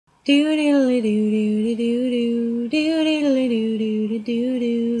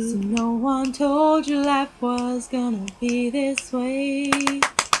Do-diddly-do-do-do-do-diddly-do-do-do-do-do. So no one told you life was gonna be this way.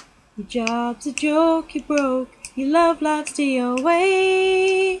 Your job's a joke, you broke, your love life's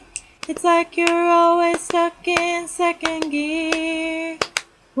DOA. It's like you're always stuck in second gear,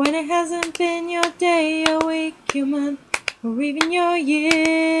 when it hasn't been your day, your week, your month, or even your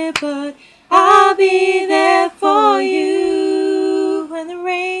year. But I'll be there for you when the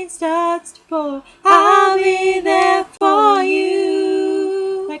rain starts to pour. I'll be there for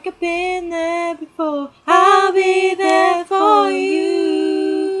you like I've been there before. I'll be there for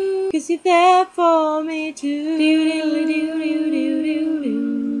you 'cause you're there for me too.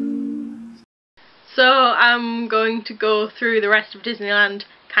 So I'm going to go through the rest of Disneyland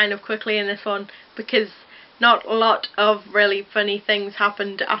kind of quickly in this one, because not a lot of really funny things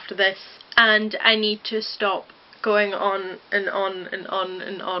happened after this, and I need to stop going on and on and on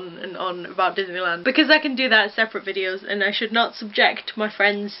and on and on about Disneyland, because I can do that as separate videos, and I should not subject my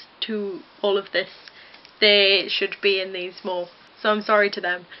friends to all of this. They should be in these more, so I'm sorry to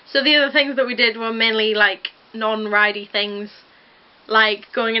them. So the other things that we did were mainly like non-ridey things,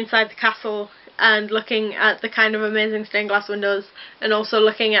 like going inside the castle and looking at the kind of amazing stained glass windows, and also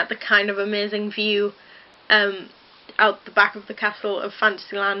looking at the kind of amazing view out the back of the castle of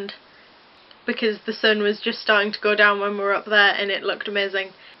Fantasyland, because the sun was just starting to go down when we were up there and it looked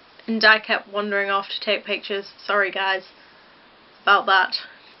amazing, and I kept wandering off to take pictures. Sorry guys about that.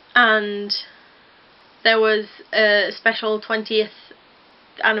 And there was a special 20th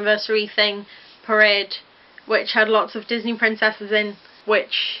anniversary thing, parade, which had lots of Disney princesses in,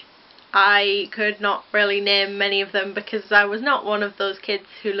 which I could not really name many of them because I was not one of those kids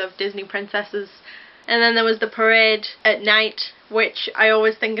who loved Disney princesses. And then there was the parade at night, which I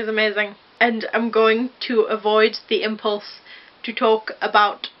always think is amazing, and I'm going to avoid the impulse to talk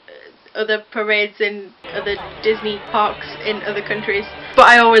about other parades in other Disney parks in other countries, but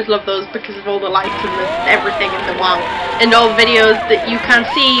I always love those because of all the lights and the everything and the wow, and all videos that you can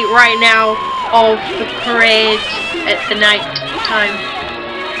see right now of the parade at the night time.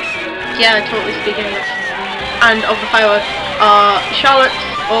 Yeah, I totally speak English. And of the fireworks. Charlotte,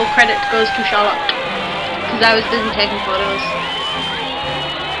 all credit goes to Charlotte, because I was busy taking photos.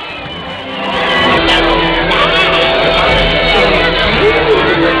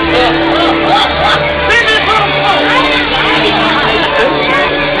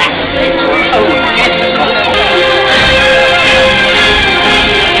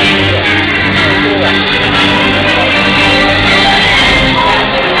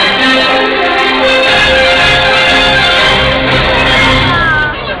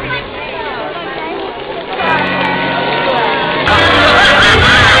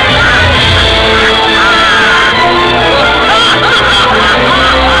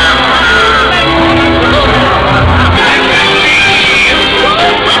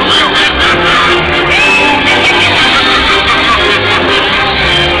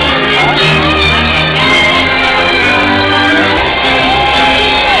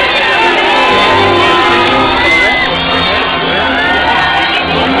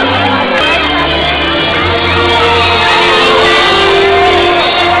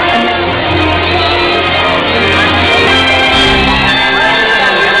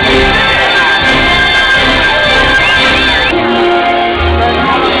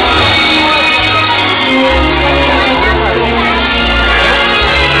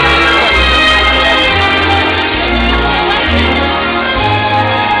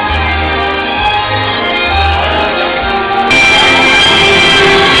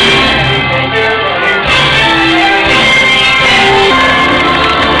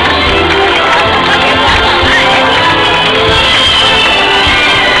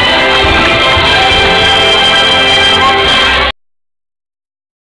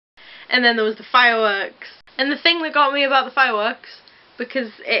 And then there was the fireworks. And the thing that got me about the fireworks,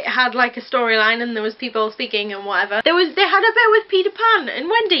 because it had like a storyline and there was people speaking and whatever, they had a bit with Peter Pan and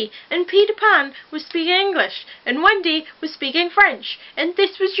Wendy, and Peter Pan was speaking English and Wendy was speaking French, and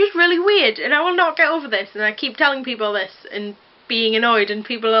this was just really weird, and I will not get over this, and I keep telling people this and being annoyed, and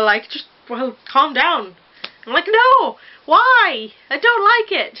people are like, just, well, calm down. I'm like, no, why? I don't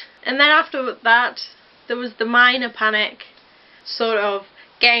like it. And then after that, there was the minor panic, sort of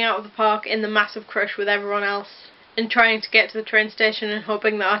getting out of the park in the massive crush with everyone else, and trying to get to the train station and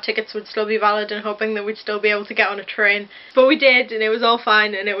hoping that our tickets would still be valid and hoping that we'd still be able to get on a train. But we did, and it was all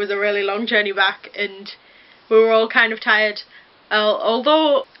fine, and it was a really long journey back, and we were all kind of tired.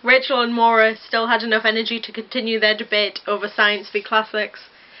 Although Rachel and Maura still had enough energy to continue their debate over Science v Classics,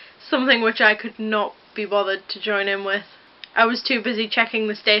 something which I could not be bothered to join in with. I was too busy checking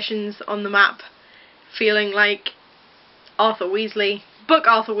the stations on the map, feeling like Arthur Weasley, book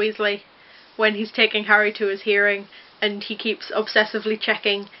Arthur Weasley, when he's taking Harry to his hearing and he keeps obsessively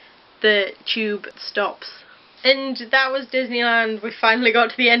checking the tube stops. And that was Disneyland. We finally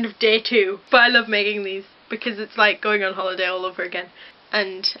got to the end of day 2. But I love making these because it's like going on holiday all over again.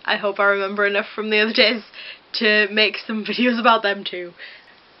 And I hope I remember enough from the other days to make some videos about them too.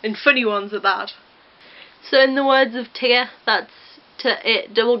 And funny ones at that. So in the words of Tia, that's to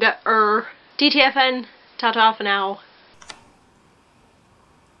it double get DTFN, ta-ta for now.